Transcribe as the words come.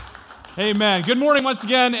Amen. Good morning once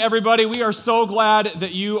again, everybody. We are so glad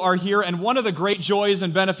that you are here. And one of the great joys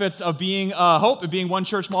and benefits of being Hope, being one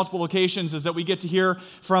church, multiple locations, is that we get to hear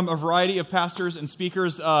from a variety of pastors and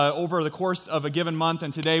speakers over the course of a given month.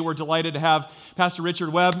 And today we're delighted to have Pastor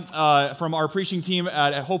Richard Webb from our preaching team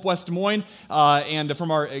at Hope West Des Moines and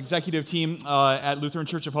from our executive team at Lutheran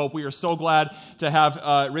Church of Hope. We are so glad to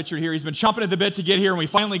have Richard here. He's been chomping at the bit to get here, and we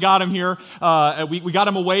finally got him here. We got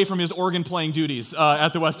him away from his organ playing duties at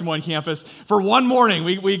the West Des Moines campus. For one morning,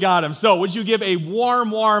 we got him. So would you give a warm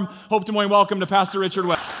Hope Des Moines welcome to Pastor Richard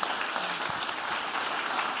Webb?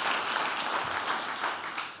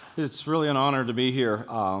 It's really an honor to be here.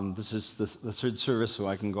 This is the third service, so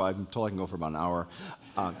I'm told I can go for about an hour.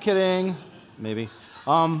 Kidding, maybe.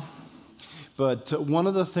 But one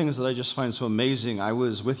of the things that I just find so amazing, I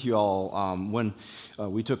was with you all when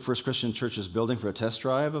we took First Christian Church's building for a test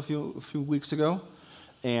drive a few weeks ago.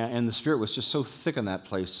 And the Spirit was just so thick in that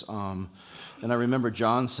place. And I remember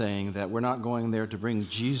John saying that we're not going there to bring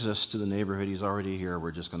Jesus to the neighborhood. He's already here.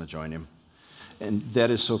 We're just going to join him. And that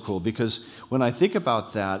is so cool, because when I think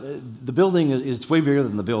about that, the building is way bigger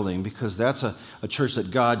than the building, because that's a church that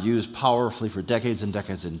God used powerfully for decades and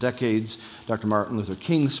decades and decades. Dr. Martin Luther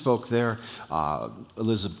King spoke there. Eleanor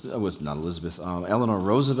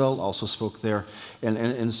Roosevelt also spoke there.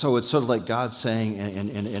 And so it's sort of like God saying,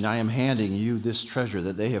 and I am handing you this treasure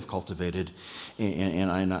that they have cultivated,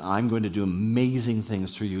 and I'm going to do amazing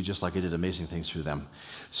things through you, just like I did amazing things through them.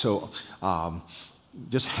 So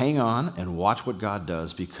just hang on and watch what God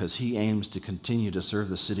does, because he aims to continue to serve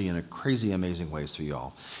the city in a crazy, amazing ways through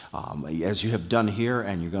y'all. As you have done here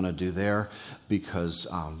and you're going to do there, because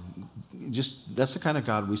that's the kind of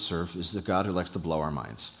God we serve, is the God who likes to blow our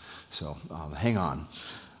minds. So hang on.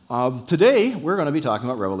 Today, we're going to be talking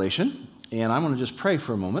about Revelation, and I'm going to just pray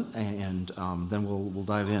for a moment, and then we'll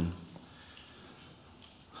dive in.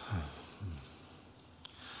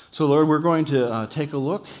 So, Lord, we're going to take a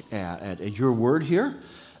look at your word here,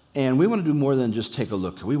 and we want to do more than just take a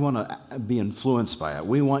look. We want to be influenced by it.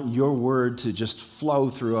 We want your word to just flow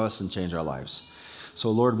through us and change our lives.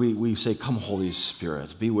 So, Lord, we say, come, Holy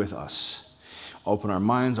Spirit, be with us. Open our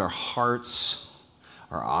minds, our hearts,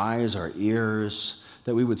 our eyes, our ears,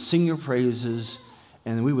 that we would sing your praises,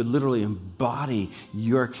 and we would literally embody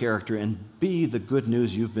your character and be the good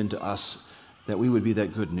news you've been to us, that we would be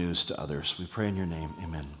that good news to others. We pray in your name.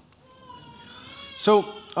 Amen. So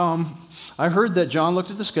I heard that John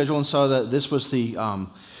looked at the schedule and saw that this was the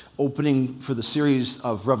opening for the series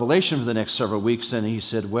of Revelation for the next several weeks, and he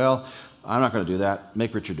said, well, I'm not going to do that.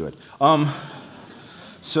 Make Richard do it.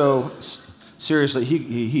 So seriously,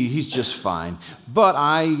 he's just fine. But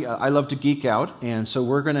I love to geek out, and so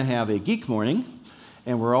we're going to have a geek morning,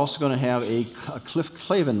 and we're also going to have a Cliff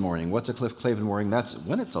Clavin morning. What's a Cliff Clavin morning? That's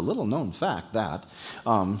when it's a little known fact, that.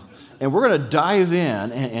 And we're going to dive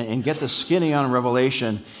in and get the skinny on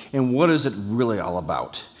Revelation and what is it really all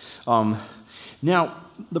about. Now,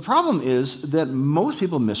 the problem is that most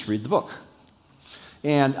people misread the book.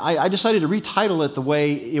 And I decided to retitle it the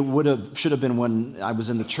way it should have been when I was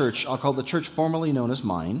in the church. I'll call it the church formerly known as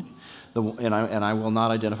mine, and I will not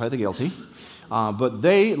identify the guilty. But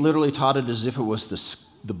they literally taught it as if it was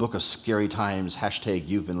the book of scary times, #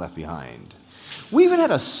 you've been left behind. We even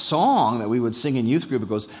had a song that we would sing in youth group. It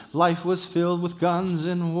goes, life was filled with guns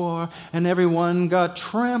and war, and everyone got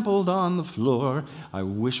trampled on the floor. I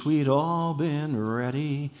wish we'd all been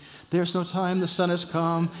ready. There's no time, the sun has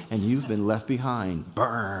come, and you've been left behind.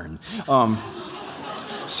 Burn.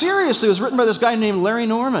 Seriously, it was written by this guy named Larry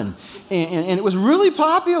Norman, and it was really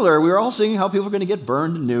popular. We were all singing how people were going to get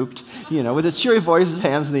burned and nuked, with his cheery voice, his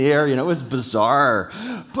hands in the air. It was bizarre.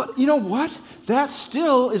 But you know what? That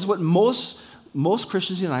still is what most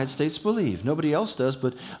Christians in the United States believe. Nobody else does,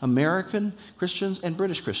 but American Christians and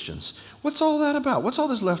British Christians. What's all that about? What's all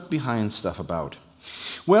this left behind stuff about?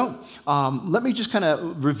 Well, let me just kind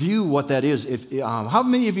of review what that is. How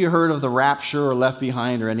many of you heard of the rapture or left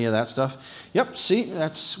behind or any of that stuff? Yep, see,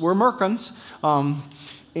 we're Merkins.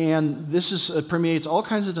 And this permeates all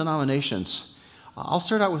kinds of denominations. I'll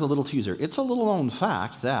start out with a little teaser. It's a little known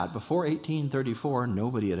fact that before 1834,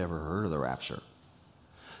 nobody had ever heard of the rapture.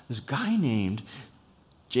 This guy named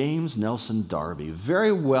James Nelson Darby,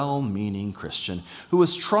 very well-meaning Christian, who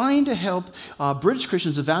was trying to help British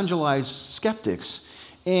Christians evangelize skeptics.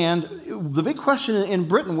 And the big question in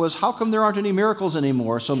Britain was, how come there aren't any miracles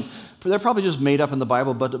anymore? So they're probably just made up in the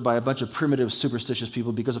Bible but by a bunch of primitive, superstitious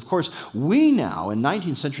people, because, of course, we now, in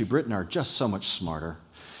 19th century Britain, are just so much smarter.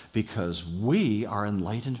 because we are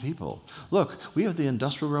enlightened people. Look, we have the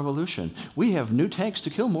Industrial Revolution. We have new tanks to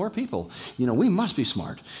kill more people. We must be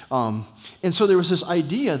smart. And so there was this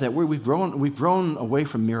idea that we've grown away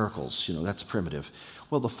from miracles. That's primitive.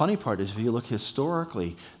 Well, the funny part is if you look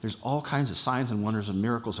historically, there's all kinds of signs and wonders and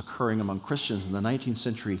miracles occurring among Christians in the 19th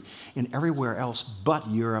century and everywhere else but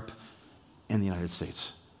Europe and the United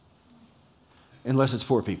States. Unless it's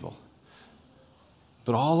poor people.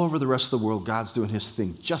 But all over the rest of the world, God's doing his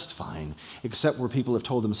thing just fine, except where people have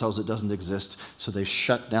told themselves it doesn't exist, so they've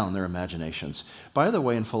shut down their imaginations. By the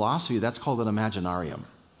way, in philosophy, that's called an imaginarium.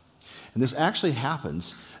 And this actually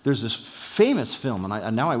happens. There's this famous film,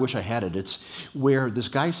 and now I wish I had it. It's where this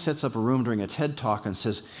guy sets up a room during a TED Talk and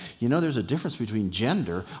says, there's a difference between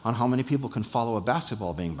gender on how many people can follow a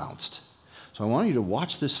basketball being bounced. So I want you to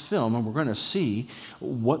watch this film, and we're going to see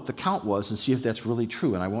what the count was and see if that's really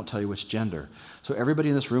true, and I won't tell you which gender. So everybody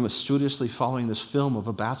in this room is studiously following this film of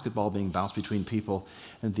a basketball being bounced between people,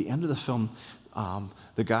 and at the end of the film,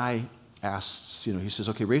 the guy asks, he says,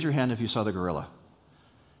 okay, raise your hand if you saw the gorilla.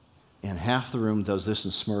 And half the room does this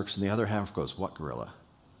and smirks, and the other half goes, what gorilla?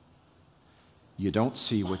 You don't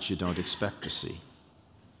see what you don't expect to see.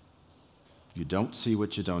 You don't see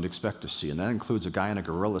what you don't expect to see. And that includes a guy in a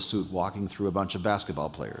gorilla suit walking through a bunch of basketball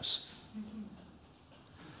players.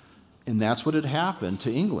 And that's what had happened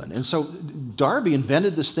to England. And so Darby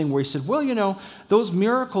invented this thing where he said, well, those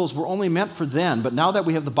miracles were only meant for then, but now that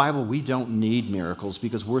we have the Bible, we don't need miracles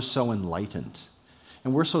because we're so enlightened.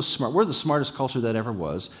 And we're so smart. We're the smartest culture that ever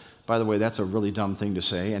was. By the way, that's a really dumb thing to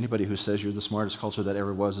say. Anybody who says you're the smartest culture that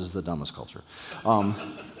ever was is the dumbest culture.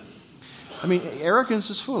 Arrogance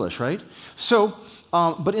is foolish, right? So,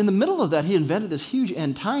 but in the middle of that, he invented this huge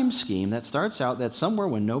end time scheme that starts out that somewhere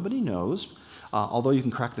when nobody knows, although you can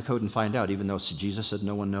crack the code and find out, even though Jesus said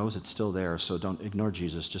no one knows, it's still there, so don't ignore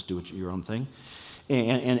Jesus, just do your own thing.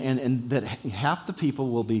 And that half the people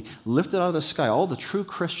will be lifted out of the sky, all the true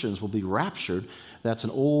Christians will be raptured. That's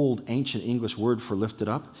an old, ancient English word for lifted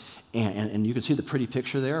up. And you can see the pretty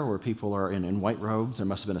picture there where people are in white robes. There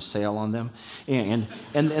must have been a sail on them. And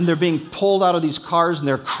they're being pulled out of these cars and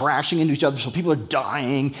they're crashing into each other. So people are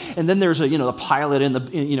dying. And then there's the pilot in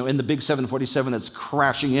the big 747 that's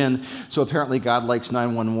crashing in. So apparently God likes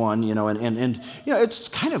 911, and it's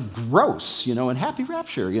kind of gross, and happy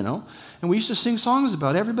rapture, And we used to sing songs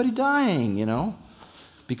about everybody dying,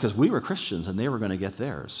 because we were Christians and they were going to get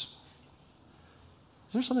theirs.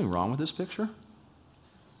 Is there something wrong with this picture?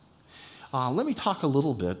 Let me talk a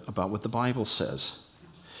little bit about what the Bible says.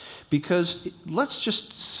 Because let's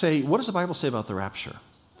just say, what does the Bible say about the rapture?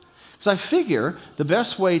 Because I figure the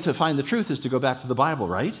best way to find the truth is to go back to the Bible,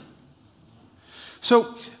 right?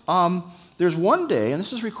 So there's one day, and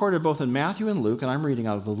this is recorded both in Matthew and Luke, and I'm reading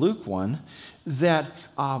out of the Luke one, that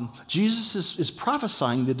Jesus is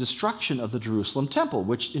prophesying the destruction of the Jerusalem temple,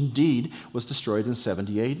 which indeed was destroyed in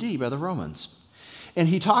 70 AD by the Romans. And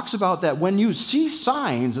he talks about that when you see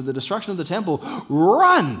signs of the destruction of the temple,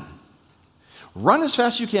 run. Run as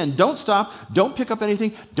fast as you can. Don't stop. Don't pick up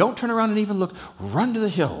anything. Don't turn around and even look. Run to the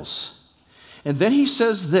hills. And then he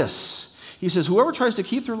says this. He says, whoever tries to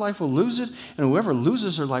keep their life will lose it, and whoever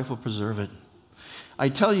loses their life will preserve it. I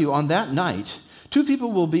tell you, on that night, 2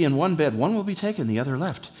 people will be in one bed. One will be taken, the other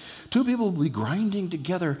left. 2 people will be grinding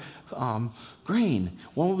together grain.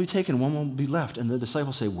 One will be taken, one will be left. And the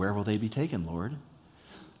disciples say, where will they be taken, Lord?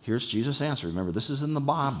 Here's Jesus' answer. Remember, this is in the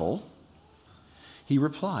Bible. He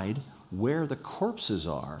replied, where the corpses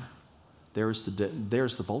are, there's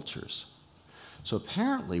the vultures. So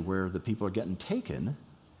apparently where the people are getting taken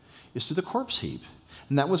is to the corpse heap.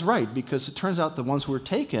 And that was right, because it turns out the ones who were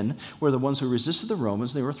taken were the ones who resisted the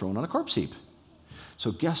Romans. They were thrown on a corpse heap.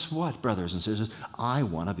 So guess what, brothers and sisters? I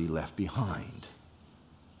want to be left behind.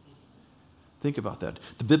 Think about that.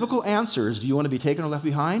 The biblical answer is, do you want to be taken or left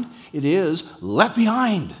behind? It is left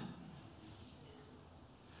behind.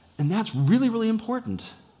 And that's really, really important.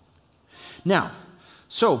 Now,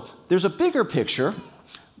 so there's a bigger picture,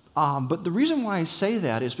 but the reason why I say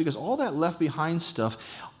that is because all that left behind stuff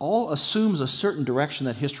all assumes a certain direction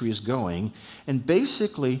that history is going, and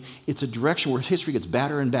basically it's a direction where history gets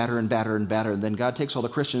badder and badder and badder and badder, and then God takes all the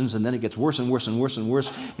Christians, and then it gets worse and worse and worse and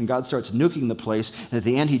worse, and God starts nuking the place, and at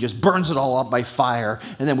the end he just burns it all up by fire,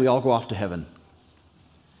 and then we all go off to heaven.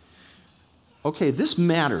 Okay, this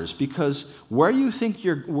matters because where you think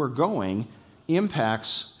we're going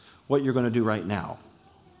impacts what you're going to do right now.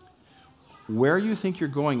 Where you think you're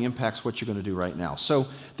going impacts what you're going to do right now. So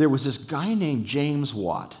there was this guy named James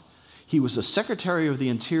Watt. He was the Secretary of the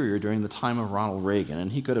Interior during the time of Ronald Reagan,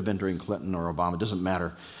 and he could have been during Clinton or Obama. It doesn't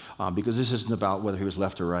matter because this isn't about whether he was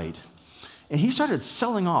left or right. And he started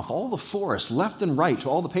selling off all the forest left and right to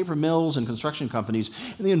all the paper mills and construction companies.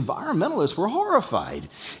 And the environmentalists were horrified.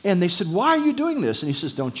 And they said, why are you doing this? And he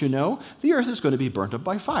says, don't you know? The earth is going to be burnt up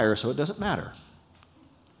by fire, so it doesn't matter.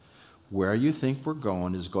 Where you think we're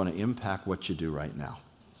going is going to impact what you do right now.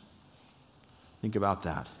 Think about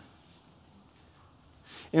that.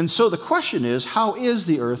 And so the question is, how is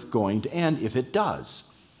the earth going to end if it does?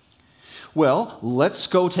 Well, let's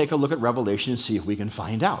go take a look at Revelation and see if we can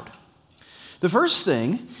find out. The first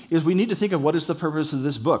thing is we need to think of what is the purpose of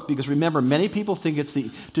this book, because remember, many people think it's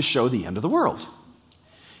to show the end of the world.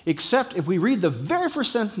 Except if we read the very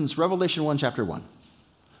first sentence, Revelation 1, chapter 1,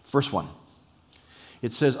 verse 1.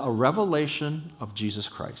 It says, a revelation of Jesus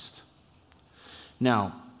Christ.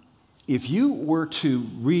 Now, if you were to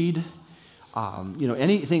read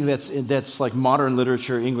anything that's like modern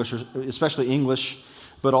literature, English, especially English,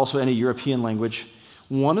 but also any European language,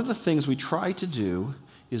 one of the things we try to do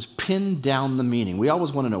is pin down the meaning. We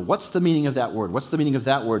always want to know, what's the meaning of that word? What's the meaning of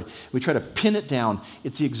that word? We try to pin it down.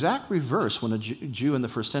 It's the exact reverse when a Jew in the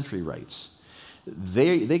first century writes.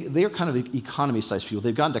 They are kind of economy-sized people.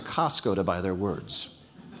 They've gone to Costco to buy their words.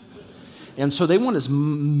 And so they want as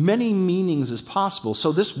many meanings as possible.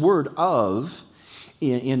 So this word of,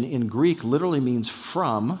 in Greek, literally means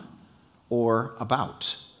from or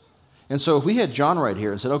about. And so if we had John right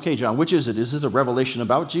here and said, okay, John, which is it? Is it a revelation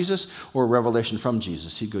about Jesus or a revelation from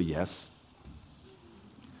Jesus? He'd go, yes.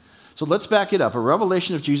 So let's back it up. A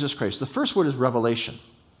revelation of Jesus Christ. The first word is revelation.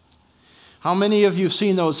 How many of you have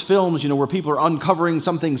seen those films, where people are uncovering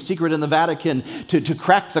something secret in the Vatican to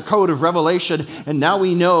crack the code of Revelation, and now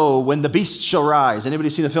we know when the beast shall rise? Anybody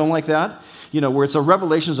seen a film like that? Where it's a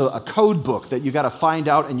revelation, a code book that you got to find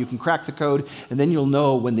out and you can crack the code, and then you'll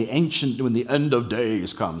know when the end of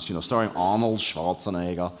days comes, starring Arnold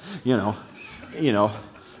Schwarzenegger,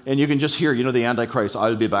 and you can just hear, the Antichrist,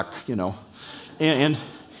 I'll be back, and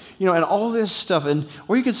all this stuff,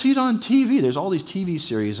 or you can see it on TV. There's all these TV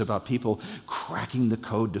series about people cracking the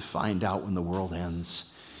code to find out when the world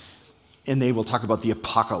ends. And they will talk about the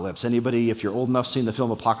apocalypse. Anybody, if you're old enough, seen the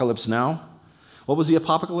film Apocalypse Now? What was the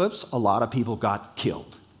apocalypse? A lot of people got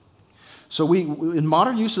killed. So in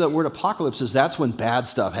modern use of that word apocalypse, that's when bad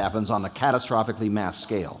stuff happens on a catastrophically mass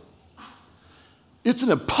scale. It's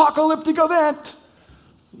an apocalyptic event.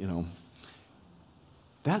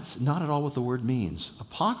 That's not at all what the word means.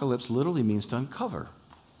 Apocalypse literally means to uncover.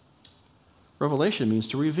 Revelation means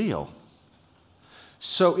to reveal.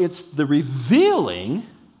 So it's the revealing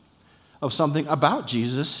of something about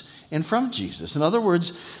Jesus and from Jesus. In other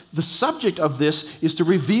words, the subject of this is to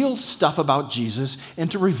reveal stuff about Jesus and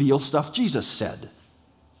to reveal stuff Jesus said.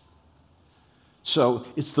 So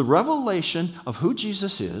it's the revelation of who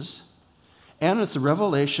Jesus is, and it's the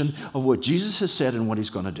revelation of what Jesus has said and what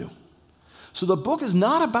he's going to do. So the book is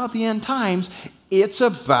not about the end times, it's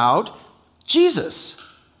about Jesus.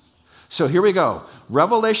 So here we go.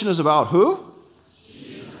 Revelation is about who?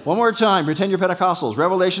 Jesus. One more time, pretend you're Pentecostals.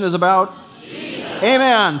 Revelation is about Jesus.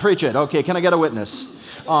 Amen. Preach it. Okay, can I get a witness?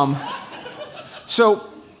 So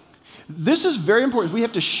this is very important. We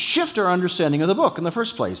have to shift our understanding of the book in the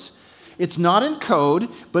first place. It's not in code,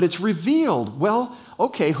 but it's revealed. Well,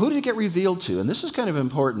 okay, who did it get revealed to? And this is kind of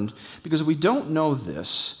important because we don't know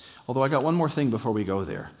this, although I got one more thing before we go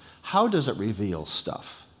there. How does it reveal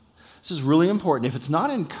stuff? This is really important. If it's not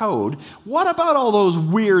in code, what about all those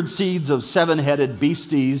weird seeds of seven-headed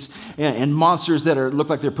beasties and monsters that look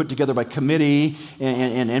like they're put together by committee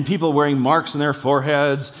and people wearing marks on their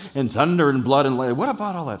foreheads and thunder and blood and lightning? What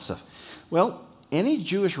about all that stuff? Well, any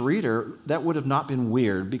Jewish reader, that would have not been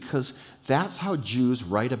weird because that's how Jews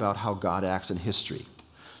write about how God acts in history.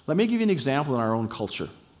 Let me give you an example in our own culture.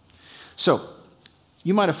 So,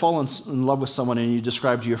 you might have fallen in love with someone and you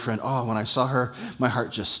described to your friend, oh, when I saw her, my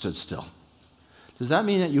heart just stood still. Does that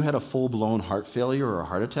mean that you had a full-blown heart failure or a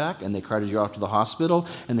heart attack and they carted you off to the hospital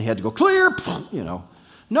and they had to go clear?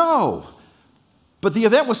 No. But the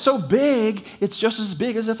event was so big, it's just as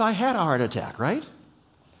big as if I had a heart attack, right?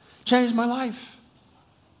 Changed my life.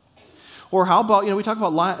 Or how about, we talk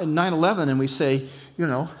about 9/11 and we say, when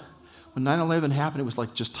 9/11 happened, it was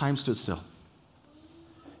like just time stood still.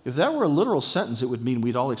 If that were a literal sentence, it would mean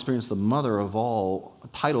we'd all experienced the mother of all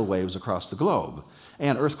tidal waves across the globe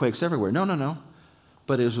and earthquakes everywhere. No.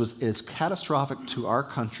 But it's catastrophic to our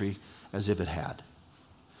country as if it had.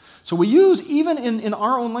 So we use, even in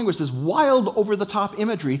our own language, this wild, over-the-top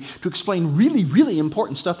imagery to explain really, really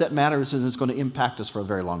important stuff that matters and is going to impact us for a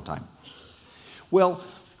very long time. Well,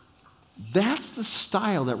 that's the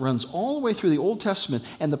style that runs all the way through the Old Testament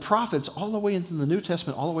and the prophets all the way into the New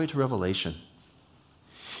Testament, all the way to Revelation.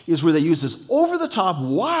 is where they use this over-the-top,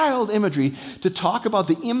 wild imagery to talk about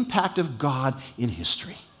the impact of God in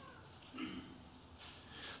history.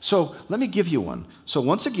 So let me give you one. So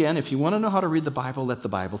once again, if you want to know how to read the Bible, let the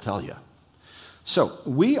Bible tell you. So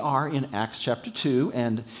we are in Acts chapter 2,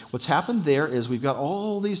 and what's happened there is we've got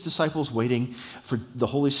all these disciples waiting for the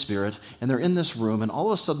Holy Spirit, and they're in this room, and all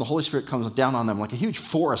of a sudden the Holy Spirit comes down on them like a huge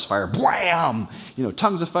forest fire. Blam!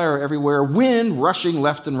 Tongues of fire everywhere, wind rushing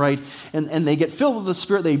left and right, and they get filled with the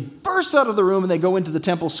Spirit. They burst out of the room, and they go into the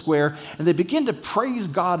temple square, and they begin to praise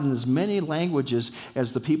God in as many languages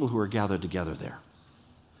as the people who are gathered together there.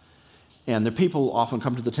 And the people often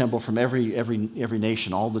come to the temple from every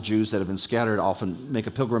nation. All the Jews that have been scattered often make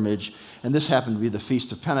a pilgrimage. And this happened to be the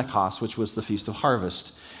Feast of Pentecost, which was the Feast of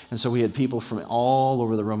Harvest. And so we had people from all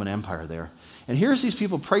over the Roman Empire there. And here's these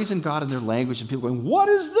people praising God in their language, and people going, "What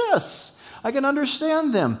is this? I can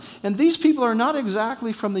understand them." And these people are not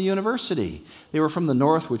exactly from the university. They were from the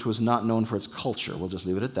north, which was not known for its culture. We'll just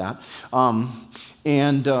leave it at that.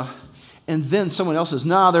 And then someone else says,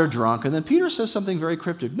 "Nah, they're drunk." And then Peter says something very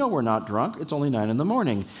cryptic. "No, we're not drunk. It's only 9 a.m.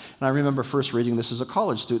 And I remember first reading this as a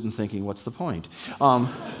college student thinking, what's the point?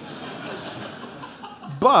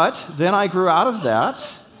 But then I grew out of that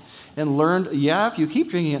and learned, if you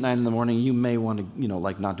keep drinking at 9 a.m, you may want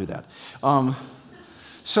to, not do that.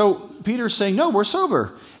 So Peter's saying, "No, we're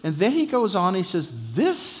sober." And then he goes on, he says,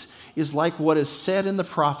 "This is like what is said in the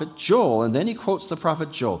prophet Joel." And then he quotes the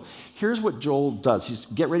prophet Joel. Here's what Joel does.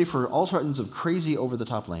 Get ready for all sorts of crazy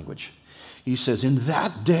over-the-top language. He says, "In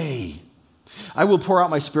that day, I will pour out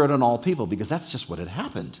my Spirit on all people," because that's just what had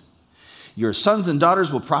happened. "Your sons and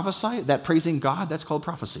daughters will prophesy." That praising God, that's called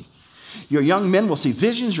prophecy. "Your young men will see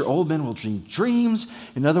visions. Your old men will dream dreams."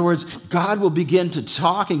 In other words, God will begin to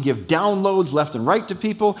talk and give downloads left and right to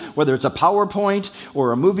people, whether it's a PowerPoint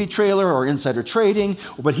or a movie trailer or insider trading.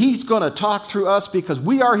 But he's going to talk through us because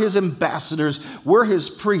we are his ambassadors. We're his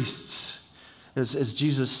priests, as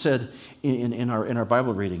Jesus said in our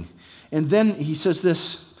Bible reading. And then he says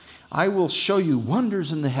this, "I will show you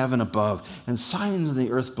wonders in the heaven above and signs in the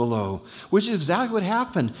earth below," which is exactly what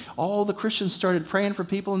happened. All the Christians started praying for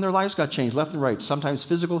people and their lives got changed left and right. Sometimes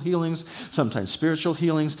physical healings, sometimes spiritual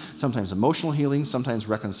healings, sometimes emotional healings, sometimes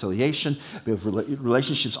reconciliation,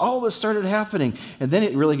 relationships. All this started happening. And then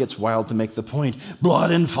it really gets wild to make the point. Blood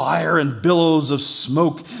and fire and billows of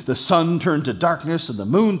smoke. The sun turned to darkness and the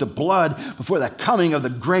moon to blood before the coming of the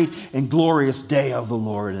great and glorious day of the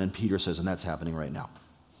Lord. And then Peter says, and that's happening right now.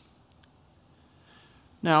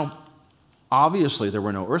 Now, obviously there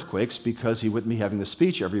were no earthquakes because he wouldn't be having the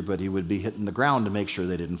speech. Everybody would be hitting the ground to make sure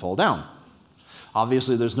they didn't fall down.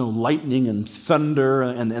 Obviously there's no lightning and thunder,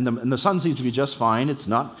 and the sun seems to be just fine. It's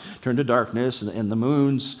not turned to darkness, and the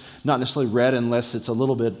moon's not necessarily red unless it's a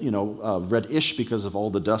little bit, reddish because of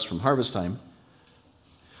all the dust from harvest time.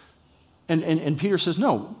 And Peter says,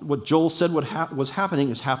 no, what Joel said was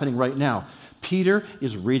happening is happening right now. Peter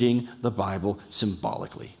is reading the Bible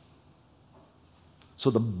symbolically. So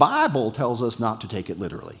the Bible tells us not to take it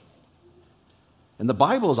literally. And the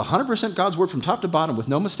Bible is 100% God's word from top to bottom with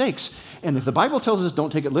no mistakes. And if the Bible tells us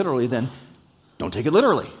don't take it literally, then don't take it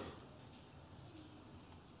literally.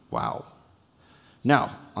 Wow.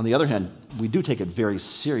 Now, on the other hand, we do take it very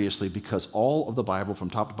seriously because all of the Bible from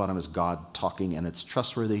top to bottom is God talking, and it's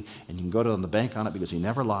trustworthy, and you can go to the bank on it because he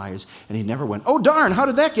never lies, and he never went, "Oh darn, how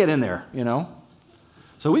did that get in there?"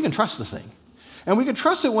 So we can trust the thing. And we can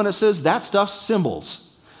trust it when it says that stuff's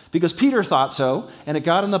symbols, because Peter thought so, and it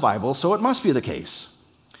got in the Bible, so it must be the case.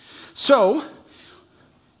 So,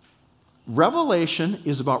 Revelation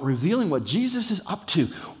is about revealing what Jesus is up to,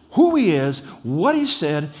 who he is, what he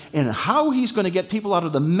said, and how he's going to get people out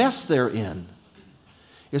of the mess they're in,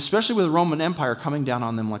 especially with the Roman Empire coming down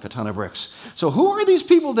on them like a ton of bricks. So who are these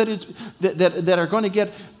people that are going to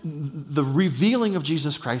get the revealing of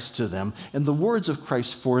Jesus Christ to them and the words of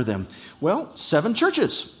Christ for them? Well, 7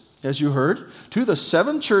 churches, as you heard, to the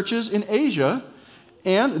 7 churches in Asia,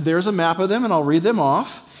 and there's a map of them, and I'll read them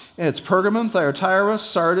off. And it's Pergamum, Thyatira,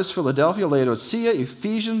 Sardis, Philadelphia, Laodicea,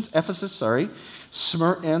 Ephesus,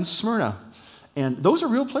 and Smyrna. And those are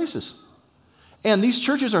real places. And these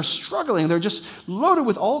churches are struggling. They're just loaded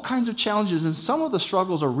with all kinds of challenges, and some of the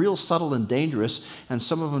struggles are real subtle and dangerous, and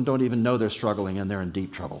some of them don't even know they're struggling, and they're in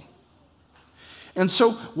deep trouble. And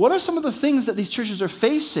so what are some of the things that these churches are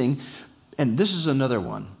facing? And this is another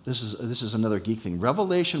one. This is another geek thing.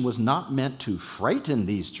 Revelation was not meant to frighten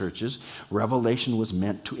these churches. Revelation was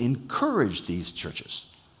meant to encourage these churches.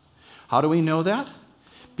 How do we know that?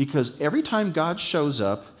 Because every time God shows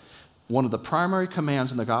up, one of the primary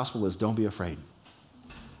commands in the gospel is don't be afraid.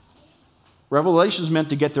 Revelation is meant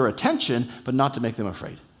to get their attention, but not to make them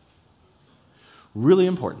afraid. Really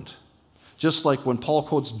important. Just like when Paul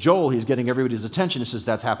quotes Joel, he's getting everybody's attention. He says,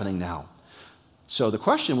 that's happening now. So the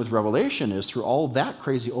question with Revelation is, through all that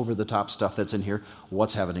crazy over-the-top stuff that's in here,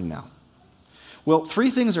 what's happening now? Well, three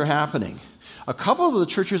things are happening. A couple of the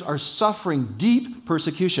churches are suffering deep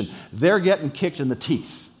persecution. They're getting kicked in the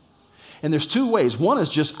teeth. And there's two ways. One is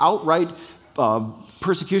just outright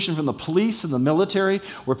persecution from the police and the military,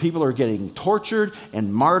 where people are getting tortured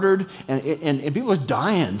and martyred, and people are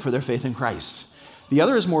dying for their faith in Christ. The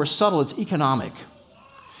other is more subtle. It's economic.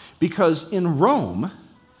 Because in Rome,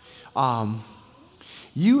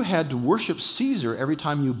 you had to worship Caesar every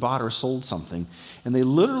time you bought or sold something. And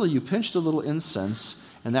you pinched a little incense,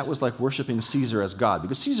 and that was like worshiping Caesar as God,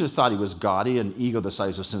 because Caesar thought he was gaudy and ego the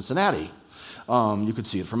size of Cincinnati. You could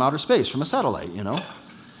see it from outer space, from a satellite,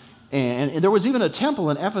 And there was even a temple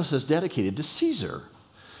in Ephesus dedicated to Caesar.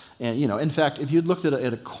 And, in fact, if you'd looked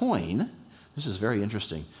at a coin, this is very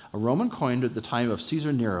interesting. A Roman coin at the time of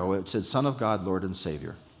Caesar Nero, it said, Son of God, Lord and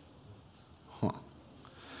Savior.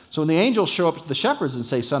 So when the angels show up to the shepherds and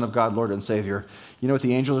say, Son of God, Lord and Savior, you know what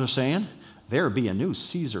the angels are saying? There be a new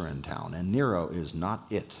Caesar in town, and Nero is not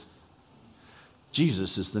it.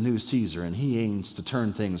 Jesus is the new Caesar, and he aims to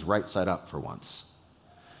turn things right side up for once.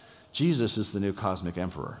 Jesus is the new cosmic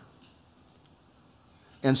emperor.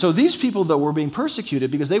 And so these people, though, were being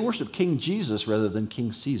persecuted because they worshiped King Jesus rather than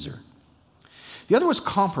King Caesar. The other was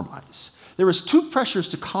compromise. There was two pressures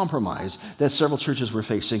to compromise that several churches were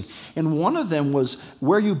facing, and one of them was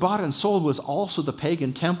where you bought and sold was also the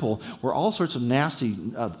pagan temple, where all sorts of nasty,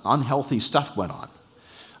 unhealthy stuff went on.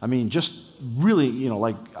 I mean, just really,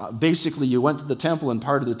 basically you went to the temple, and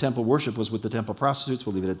part of the temple worship was with the temple prostitutes.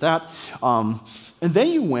 We'll leave it at that. And then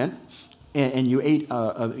you went and you ate,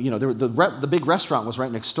 the big restaurant was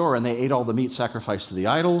right next door, and they ate all the meat sacrificed to the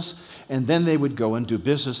idols, and then they would go and do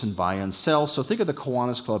business and buy and sell. So think of the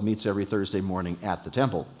Kiwanis Club meets every Thursday morning at the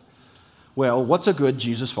temple. Well, what's a good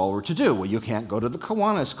Jesus follower to do? Well, you can't go to the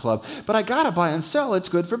Kiwanis Club, but I got to buy and sell. It's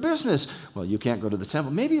good for business. Well, you can't go to the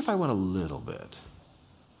temple. Maybe if I went a little bit.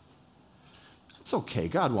 It's okay.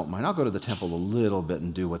 God won't mind. I'll go to the temple a little bit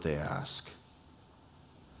and do what they ask.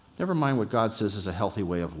 Never mind what God says is a healthy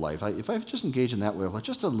way of life. If I just engage in that way of life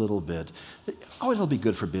just a little bit, it'll be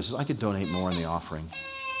good for business. I could donate more in the offering.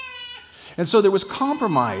 And so there was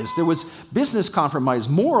compromise. There was business compromise,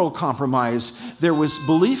 moral compromise. There was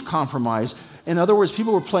belief compromise. In other words,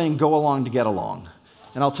 people were playing go along to get along.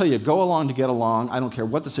 And I'll tell you, go along to get along, I don't care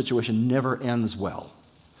what the situation, never ends well,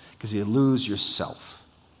 because you lose yourself.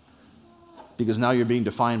 Because now you're being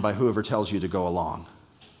defined by whoever tells you to go along.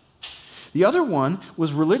 The other one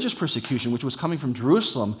was religious persecution, which was coming from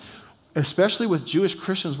Jerusalem, especially with Jewish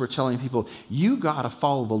Christians were telling people, you got to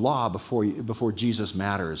follow the law before Jesus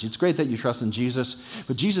matters. It's great that you trust in Jesus,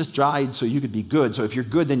 but Jesus died so you could be good. So if you're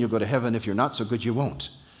good, then you'll go to heaven. If you're not so good, you won't.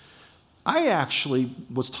 I actually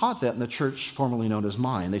was taught that in the church formerly known as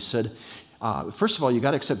mine. They said, first of all, you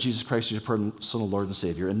got to accept Jesus Christ as your personal Lord and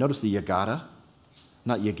Savior. And notice the you gotta,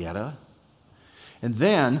 not you gotta. And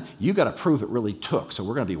then you got to prove it really took, so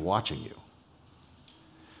we're going to be watching you.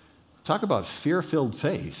 Talk about fear-filled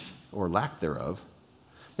faith, or lack thereof.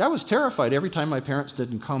 Yeah, I was terrified every time my parents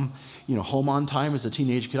didn't come, home on time as a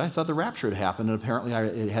teenage kid. I thought the rapture had happened, and apparently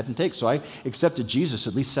it hadn't taken. So I accepted Jesus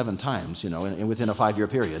at least 7 times, and within a 5-year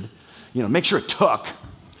period. Make sure it took.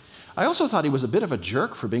 I also thought he was a bit of a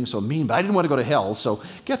jerk for being so mean, but I didn't want to go to hell. So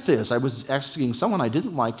get this, I was asking someone I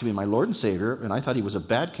didn't like to be my Lord and Savior, and I thought he was a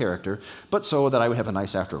bad character, but so that I would have a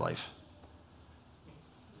nice afterlife.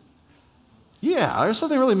 Yeah, there's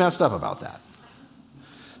something really messed up about that.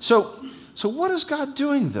 So what is God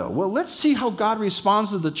doing, though? Well, let's see how God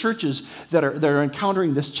responds to the churches that are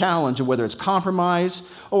encountering this challenge, and whether it's compromise.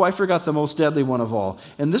 Oh, I forgot the most deadly one of all.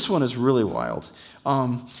 And this one is really wild.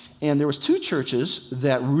 And there was 2 churches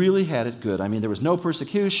that really had it good. I mean, there was no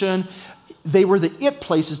persecution. They were the it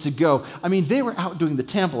places to go. I mean, they were out doing the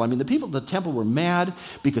temple. I mean, the people at the temple were mad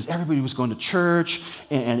because everybody was going to church,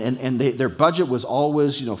 and their budget was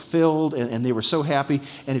always, filled, and they were so happy.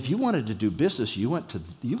 And if you wanted to do business, you went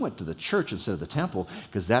to the church instead of the temple,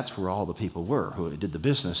 because that's where all the people were who did the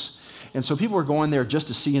business. And so people were going there just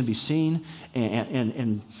to see and be seen.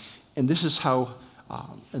 And this is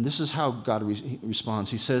how God responds.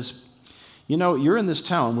 He says, you're in this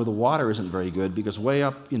town where the water isn't very good, because way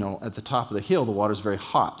up, at the top of the hill, the water is very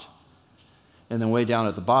hot. And then way down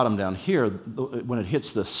at the bottom down here, when it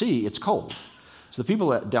hits the sea, it's cold. So the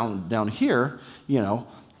people down here,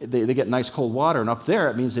 they get nice cold water, and up there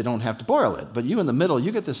it means they don't have to boil it. But you in the middle,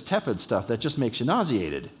 you get this tepid stuff that just makes you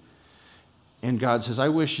nauseated. And God says, I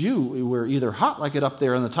wish you were either hot like it up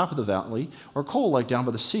there on the top of the valley, or cold like down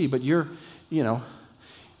by the sea, but you're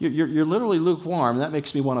You're literally lukewarm. That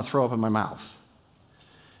makes me want to throw up in my mouth.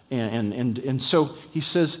 And so he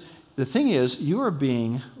says, the thing is, you are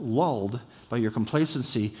being lulled by your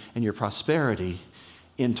complacency and your prosperity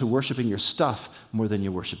into worshiping your stuff more than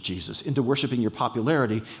you worship Jesus, into worshiping your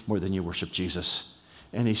popularity more than you worship Jesus.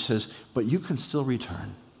 And he says, but you can still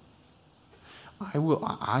return. I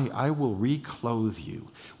will reclothe you,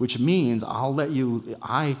 which means I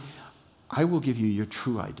will give you your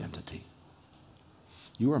true identity.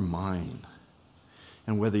 You are mine.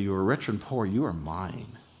 And whether you are rich and poor, you are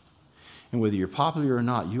mine. And whether you're popular or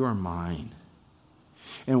not, you are mine.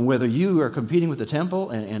 And whether you are competing with the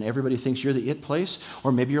temple and everybody thinks you're the it place,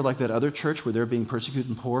 or maybe you're like that other church where they're being persecuted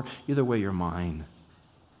and poor, either way, you're mine.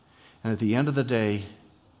 And at the end of the day,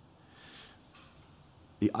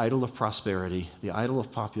 the idol of prosperity, the idol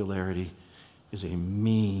of popularity is a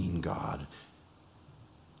mean God,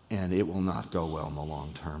 and it will not go well in the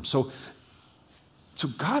long term. So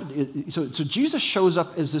Jesus shows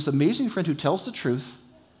up as this amazing friend who tells the truth,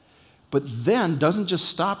 but then doesn't just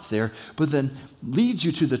stop there, but then leads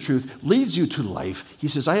you to the truth, leads you to life. He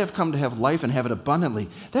says, I have come to have life and have it abundantly.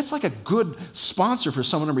 That's like a good sponsor for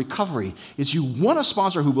someone in recovery. Is you want a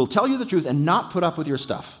sponsor who will tell you the truth and not put up with your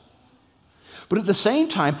stuff. But at the same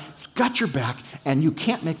time, it's got your back, and you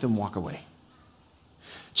can't make them walk away.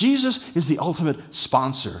 Jesus is the ultimate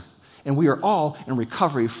sponsor, and we are all in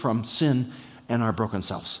recovery from sin and our broken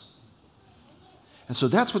selves. And so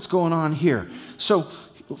that's what's going on here. So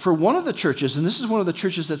for one of the churches, and this is one of the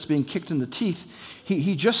churches that's being kicked in the teeth,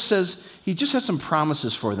 he just has some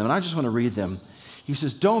promises for them, and I just want to read them. He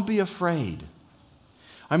says, don't be afraid.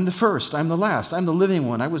 I'm the first, I'm the last, I'm the living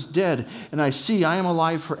one. I was dead, and I see I am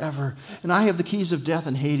alive forever. And I have the keys of death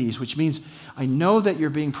and Hades, which means I know that you're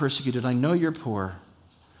being persecuted. I know you're poor,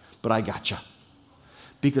 but I got you.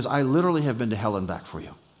 Because I literally have been to hell and back for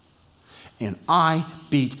you. And I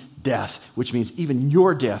beat death, which means even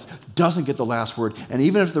your death doesn't get the last word. And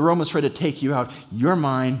even if the Romans try to take you out, you're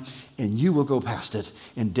mine, and you will go past it,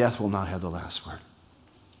 and death will not have the last word.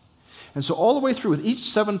 And so all the way through with each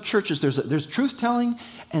 7 churches, there's truth-telling,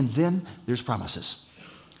 and then there's promises.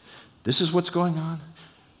 This is what's going on,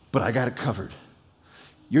 but I got it covered.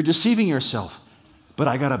 You're deceiving yourself, but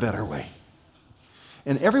I got a better way.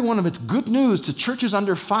 And every one of it's good news to churches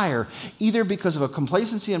under fire, either because of a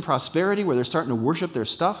complacency and prosperity where they're starting to worship their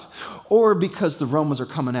stuff, or because the Romans are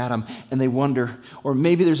coming at them and they wonder, or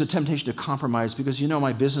maybe there's a temptation to compromise because,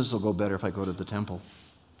 my business will go better if I go to the temple.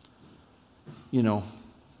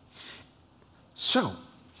 So,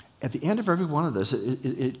 at the end of every one of this,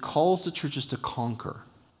 it calls the churches to conquer.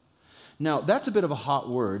 Now, that's a bit of a hot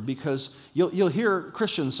word because you'll hear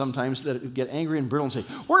Christians sometimes that get angry and brittle and say,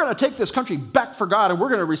 we're going to take this country back for God and we're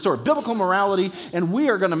going to restore biblical morality and we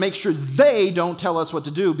are going to make sure they don't tell us what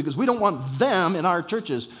to do because we don't want them in our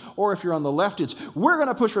churches. Or if you're on the left, it's we're going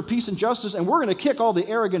to push for peace and justice and we're going to kick all the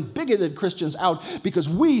arrogant, bigoted Christians out because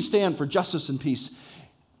we stand for justice and peace.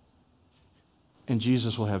 And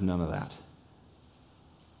Jesus will have none of that.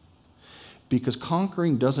 Because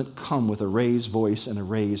conquering doesn't come with a raised voice and a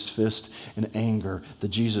raised fist and anger the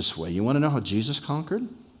Jesus way. You want to know how Jesus conquered?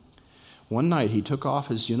 One night he took off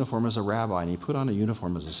his uniform as a rabbi and he put on a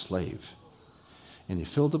uniform as a slave. And he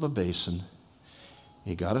filled up a basin,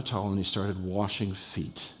 he got a towel and he started washing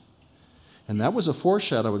feet. And that was a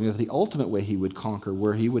foreshadowing of the ultimate way he would conquer,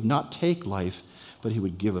 where he would not take life, but he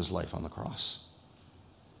would give his life on the cross.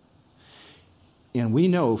 And we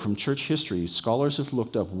know from church history, scholars have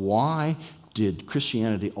looked up why did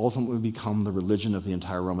Christianity ultimately become the religion of the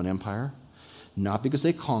entire Roman Empire? Not because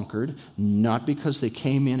they conquered, not because they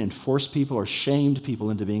came in and forced people or shamed people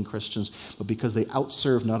into being Christians, but because they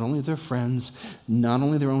outserved not only their friends, not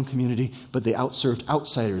only their own community, but they outserved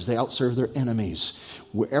outsiders. They outserved their enemies.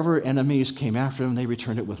 Wherever enemies came after them, they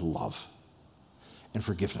returned it with love and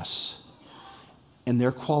forgiveness. And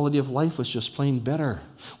their quality of life was just plain better.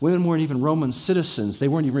 Women weren't even Roman citizens. They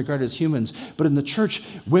weren't even regarded as humans. But in the church,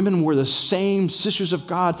 women were the same sisters of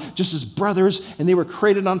God, just as brothers, and they were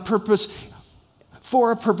created on purpose,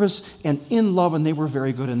 for a purpose, and in love, and they were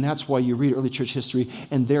very good. And that's why you read early church history,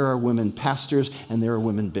 and there are women pastors, and there are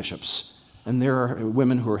women bishops, and there are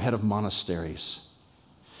women who are head of monasteries.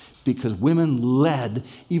 Because women led,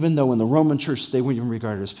 even though in the Roman church they weren't even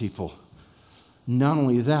regarded as people. Not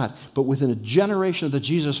only that, but within a generation of the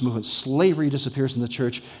Jesus movement, slavery disappears in the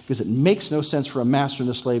church because it makes no sense for a master and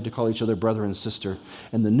a slave to call each other brother and sister.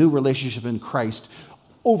 And the new relationship in Christ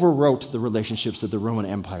overwrote the relationships that the Roman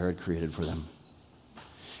Empire had created for them.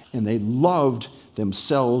 And they loved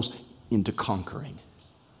themselves into conquering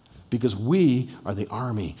because we are the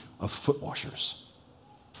army of foot washers.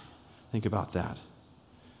 Think about that.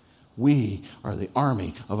 We are the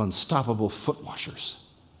army of unstoppable foot washers.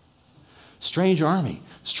 Strange army,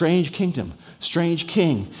 strange kingdom, strange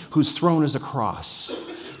king whose throne is a cross.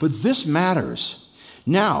 But this matters.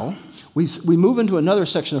 Now, we move into another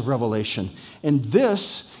section of Revelation, and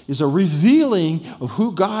this is a revealing of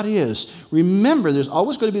who God is. Remember, there's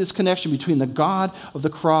always going to be this connection between the God of the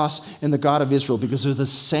cross and the God of Israel because they're the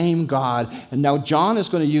same God. And now John is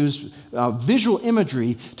going to use visual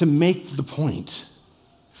imagery to make the point.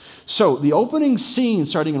 So the opening scene,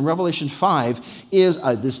 starting in Revelation 5, is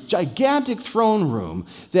this gigantic throne room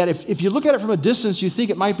that if you look at it from a distance, you think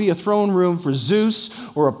it might be a throne room for Zeus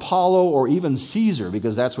or Apollo or even Caesar,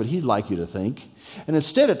 because that's what he'd like you to think. And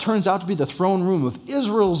instead, it turns out to be the throne room of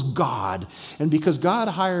Israel's God. And because God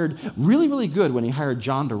hired really, really good when he hired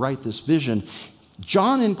John to write this vision,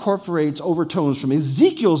 John incorporates overtones from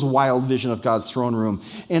Ezekiel's wild vision of God's throne room.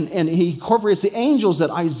 And he incorporates the angels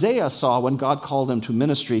that Isaiah saw when God called him to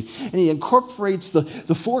ministry. And he incorporates the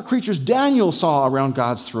four creatures Daniel saw around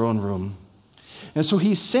God's throne room. And so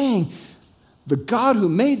he's saying, the God who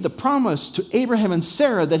made the promise to Abraham and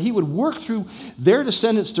Sarah that he would work through their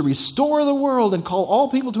descendants to restore the world and call all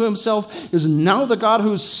people to himself is now the God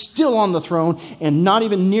who's still on the throne, and not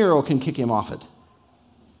even Nero can kick him off it.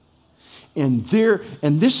 And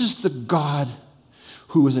this is the God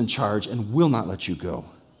who is in charge and will not let you go.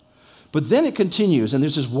 But then it continues, and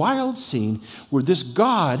there's this wild scene where this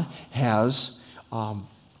God has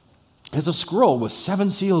a scroll with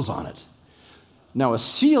 7 seals on it. Now, a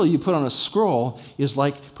seal you put on a scroll is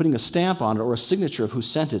like putting a stamp on it or a signature of who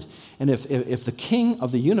sent it. And if the king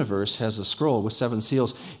of the universe has a scroll with 7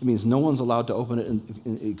 seals, it means no one's allowed to open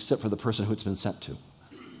it except for the person who it's been sent to.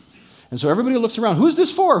 And so everybody looks around. Who's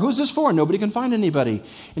this for? Who's this for? And nobody can find anybody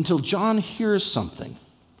until John hears something.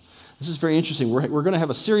 This is very interesting. We're going to have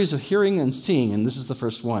a series of hearing and seeing, and this is the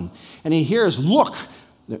first one. And he hears, look,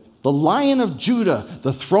 the Lion of Judah,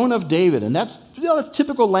 the throne of David. And that's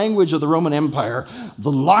typical language of the Roman Empire.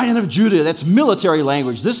 The Lion of Judah, that's military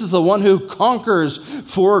language. This is the one who conquers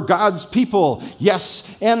for God's people.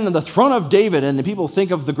 Yes, and the throne of David. And the people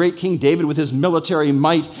think of the great King David with his military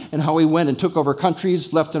might and how he went and took over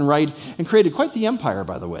countries left and right and created quite the empire,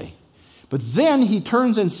 by the way. But then he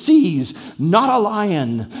turns and sees not a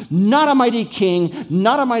lion, not a mighty king,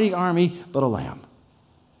 not a mighty army, but a lamb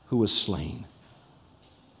who was slain.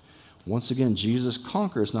 Once again, Jesus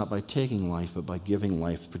conquers not by taking life, but by giving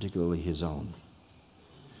life, particularly his own.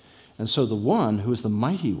 And so the one who is the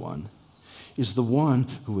mighty one is the one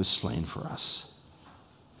who was slain for us.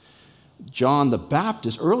 John the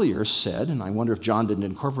Baptist earlier said, and I wonder if John didn't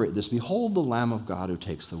incorporate this, behold the Lamb of God who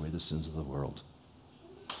takes away the sins of the world.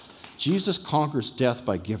 Jesus conquers death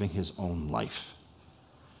by giving his own life.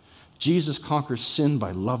 Jesus conquers sin by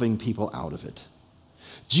loving people out of it.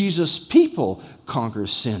 Jesus' people conquer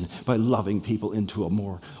sin by loving people into a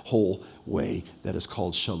more whole way that is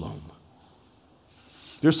called shalom.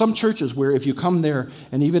 There are some churches where if you come there,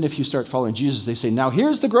 and even if you start following Jesus, they say, now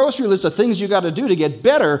here's the grocery list of things you got to do to get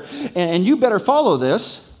better, and you better follow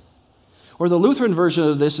this. Or the Lutheran version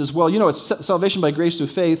of this is, well, it's salvation by grace through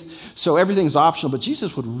faith, so everything's optional, but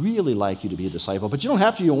Jesus would really like you to be a disciple. But you don't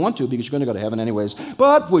have to, you don't want to, because you're going to go to heaven anyways.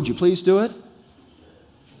 But would you please do it?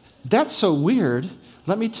 That's so weird.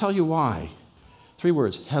 Let me tell you why. 3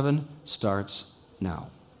 words. Heaven starts now.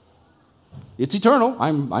 It's eternal.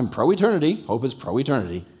 I'm pro-eternity. Hope is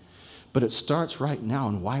pro-eternity. But it starts right now,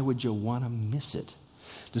 and why would you want to miss it?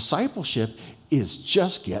 Discipleship is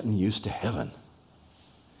just getting used to heaven.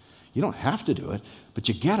 You don't have to do it, but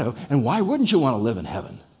you get to, and why wouldn't you want to live in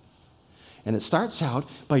heaven? And it starts out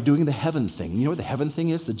by doing the heaven thing. You know what the heaven thing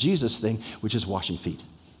is? The Jesus thing, which is washing feet.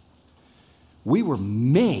 We were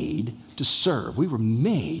made to serve. We were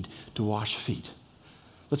made to wash feet.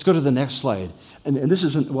 Let's go to the next slide. And this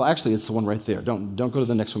isn't, well, actually, it's the one right there. Don't go to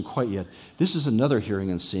the next one quite yet. This is another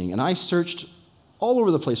hearing and seeing. And I searched all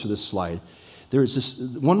over the place for this slide. There is this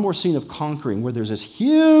one more scene of conquering where there's this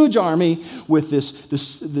huge army with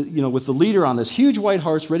with the leader on this huge white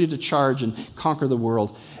horse ready to charge and conquer the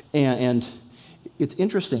world. And it's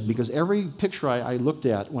interesting because every picture I looked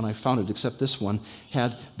at when I found it, except this one,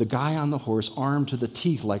 had the guy on the horse armed to the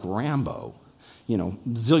teeth like Rambo.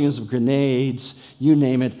 Zillions of grenades, you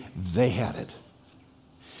name it, they had it.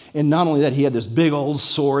 And not only that, he had this big old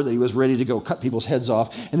sword that he was ready to go cut people's heads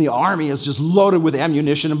off. And the army is just loaded with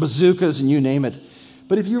ammunition and bazookas and you name it.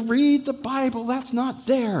 But if you read the Bible, that's not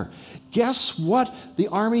there. Guess what the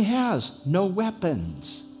army has? No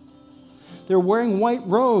weapons. They're wearing white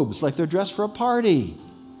robes like they're dressed for a party.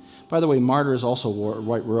 By the way, martyrs also wore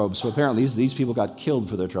white robes, so apparently these people got killed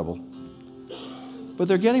for their trouble. But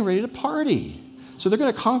they're getting ready to party. So they're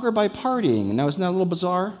going to conquer by partying. Now, isn't that a little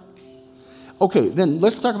bizarre? Okay, then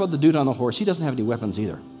let's talk about the dude on the horse. He doesn't have any weapons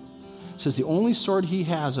either. It says the only sword he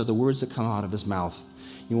has are the words that come out of his mouth.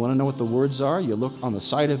 You want to know what the words are? You look on the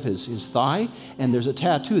side of his thigh, and there's a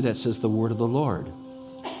tattoo that says the word of the Lord.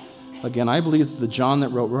 Again, I believe that the John that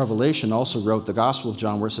wrote Revelation also wrote the Gospel of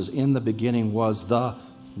John, where it says, in the beginning was the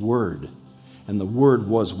Word. And the Word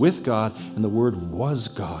was with God, and the Word was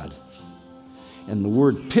God. And the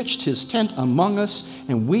Word pitched his tent among us,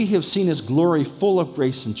 and we have seen his glory full of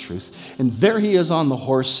grace and truth. And there he is on the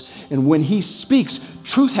horse, and when he speaks,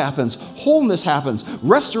 truth happens, wholeness happens,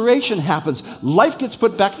 restoration happens, life gets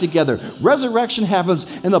put back together, resurrection happens,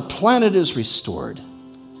 and the planet is restored.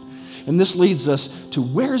 And this leads us to,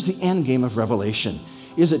 where's the end game of Revelation?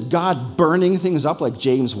 Is it God burning things up like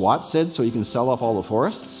James Watt said so he can sell off all the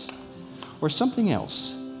forests? Or something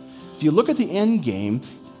else? If you look at the end game,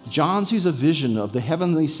 John sees a vision of the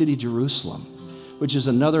heavenly city Jerusalem, which is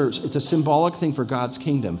it's a symbolic thing for God's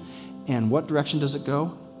kingdom. And what direction does it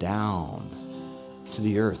go? Down to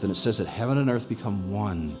the earth. And it says that heaven and earth become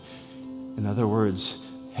one. In other words,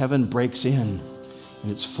 heaven breaks in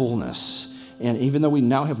its fullness. And even though we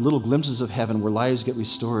now have little glimpses of heaven where lives get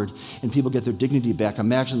restored and people get their dignity back,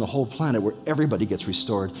 imagine the whole planet where everybody gets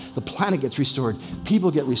restored. The planet gets restored.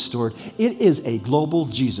 People get restored. It is a global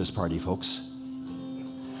Jesus party, folks.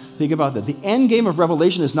 Think about that. The end game of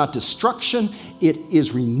Revelation is not destruction. It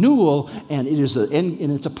is renewal, and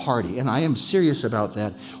it's a party. And I am serious about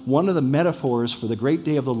that. One of the metaphors for the great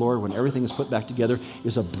day of the Lord, when everything is put back together,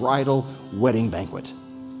 is a bridal wedding banquet.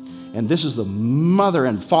 And this is the mother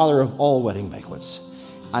and father of all wedding banquets.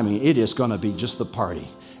 I mean, it is going to be just the party.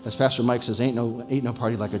 As Pastor Mike says, ain't no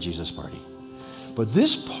party like a Jesus party. But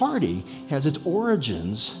this party has its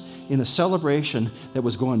origins in a celebration that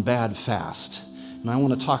was going bad fast. And I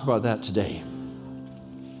want to talk about that today.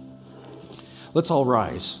 Let's all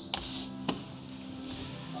rise.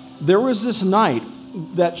 There was this night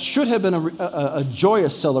that should have been a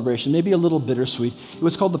joyous celebration, maybe a little bittersweet. It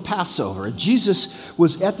was called the Passover. And Jesus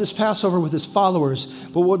was at this Passover with his followers.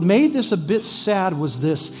 But what made this a bit sad was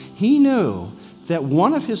this. He knew that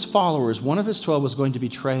one of his followers, one of his 12, was going to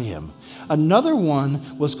betray him. Another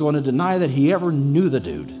one was going to deny that he ever knew the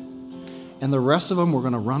dude. And the rest of them were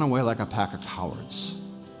going to run away like a pack of cowards.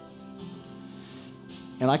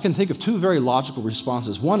 And I can think of two very logical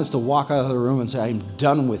responses. One is to walk out of the room and say, I'm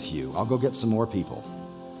done with you. I'll go get some more people.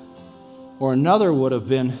 Or another would have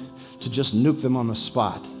been to just nuke them on the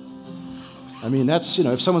spot. I mean, that's,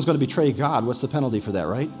 if someone's going to betray God, what's the penalty for that,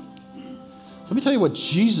 right? Let me tell you what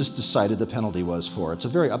Jesus decided the penalty was for. It's a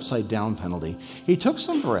very upside-down penalty. He took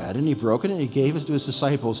some bread and he broke it and he gave it to his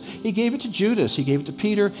disciples. He gave it to Judas, he gave it to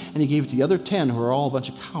Peter, and he gave it to the other 10 who are all a bunch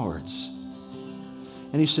of cowards.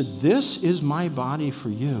 And he said, this is my body for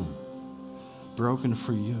you, broken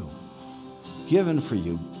for you, given for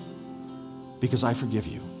you, because I forgive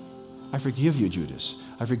you. I forgive you, Judas.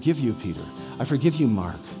 I forgive you, Peter. I forgive you,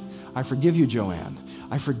 Mark. I forgive you, Joanne.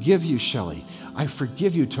 I forgive you, Shelley. I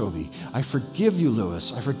forgive you, Toby. I forgive you,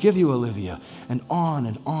 Lewis. I forgive you, Olivia. And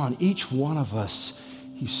on, each one of us,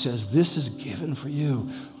 he says, this is given for you,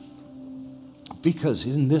 because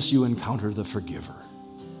in this you encounter the forgiver.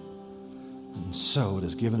 And so it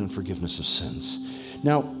is given in forgiveness of sins.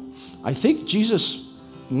 Now, I think Jesus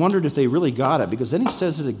wondered if they really got it, because then he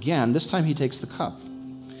says it again. This time he takes the cup.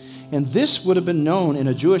 And this would have been known in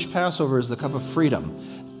a Jewish Passover as the cup of freedom,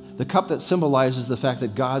 the cup that symbolizes the fact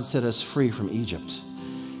that God set us free from Egypt.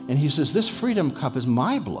 And he says, this freedom cup is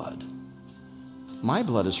my blood. My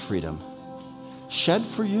blood is freedom, shed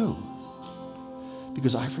for you,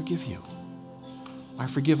 because I forgive you. I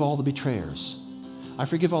forgive all the betrayers. I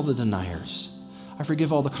forgive all the deniers. I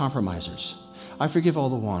forgive all the compromisers. I forgive all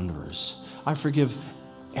the wanderers. I forgive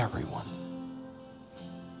everyone.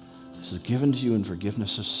 This is given to you in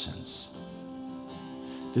forgiveness of sins.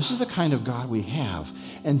 This is the kind of God we have.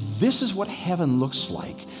 And this is what heaven looks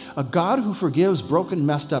like. A God who forgives broken,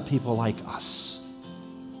 messed up people like us.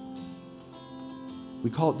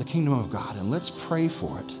 We call it the kingdom of God. And let's pray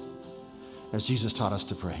for it as Jesus taught us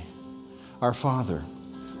to pray. Our Father,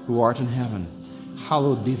 who art in heaven,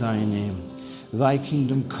 hallowed be thy name. Thy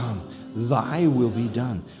kingdom come, thy will be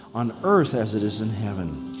done, on earth as it is in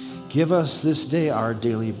heaven. Give us this day our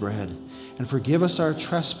daily bread, and forgive us our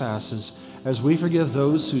trespasses, as we forgive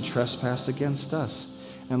those who trespass against us.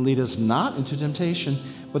 And lead us not into temptation,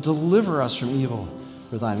 but deliver us from evil.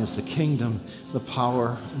 For thine is the kingdom, the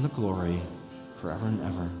power, and the glory, forever and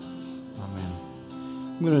ever. Amen.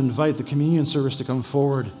 I'm going to invite the communion service to come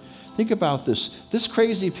forward. Think about this. This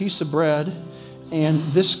crazy piece of bread and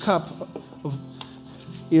this cup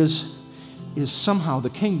is somehow the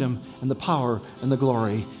kingdom and the power and the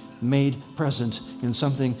glory made present in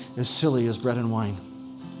something as silly as bread and wine.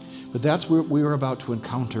 But that's what we are about to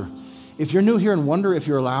encounter. If you're new here and wonder if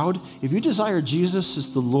you're allowed, if you desire Jesus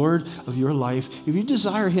as the Lord of your life, if you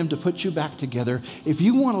desire him to put you back together, if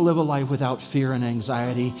you want to live a life without fear and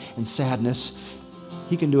anxiety and sadness,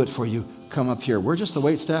 he can do it for you. Come up here. We're just the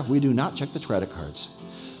wait staff. We do not check the credit cards.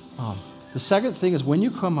 The second thing is when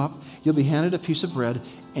you come up, you'll be handed a piece of bread,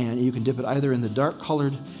 and you can dip it either in the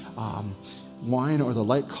dark-colored wine or the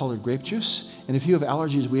light-colored grape juice. And if you have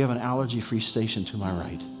allergies, we have an allergy-free station to my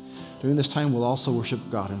right. During this time, we'll also worship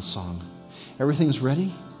God in song. Everything's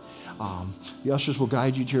ready. The ushers will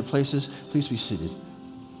guide you to your places. Please be seated.